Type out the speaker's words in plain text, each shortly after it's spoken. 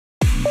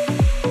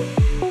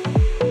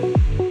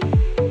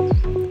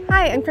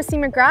I'm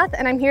Christine McGrath,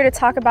 and I'm here to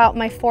talk about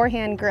my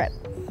forehand grip.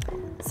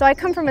 So I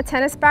come from a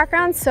tennis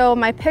background, so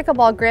my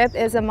pickleball grip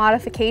is a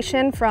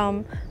modification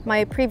from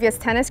my previous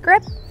tennis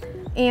grip.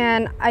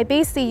 And I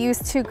basically use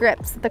two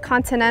grips, the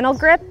continental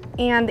grip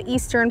and the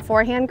Eastern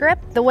forehand grip.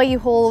 The way you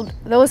hold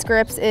those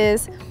grips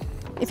is,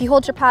 if you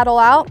hold your paddle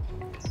out,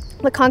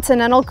 the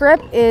continental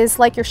grip is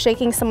like you're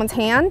shaking someone's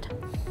hand.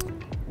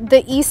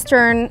 The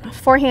Eastern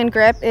forehand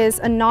grip is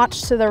a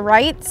notch to the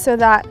right so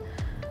that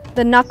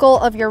the knuckle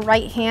of your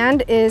right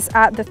hand is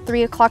at the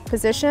 3 o'clock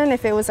position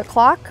if it was a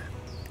clock,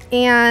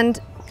 and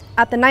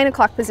at the 9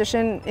 o'clock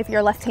position if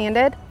you're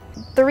left-handed.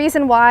 The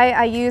reason why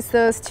I use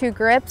those two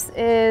grips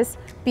is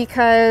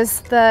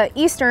because the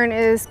Eastern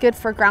is good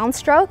for ground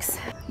strokes.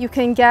 You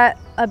can get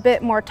a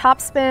bit more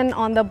topspin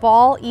on the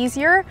ball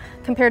easier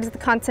compared to the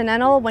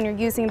Continental when you're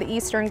using the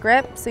Eastern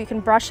grip, so you can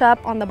brush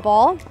up on the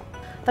ball.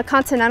 The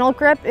Continental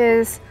grip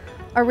is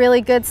a really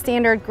good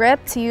standard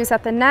grip to use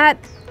at the net,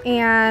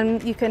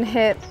 and you can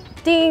hit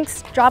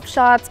dinks, drop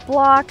shots,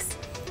 blocks,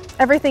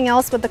 everything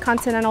else with the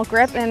Continental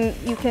grip, and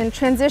you can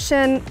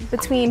transition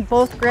between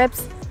both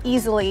grips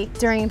easily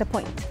during the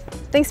point.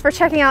 Thanks for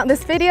checking out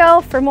this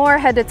video. For more,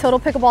 head to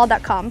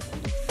totalpickleball.com.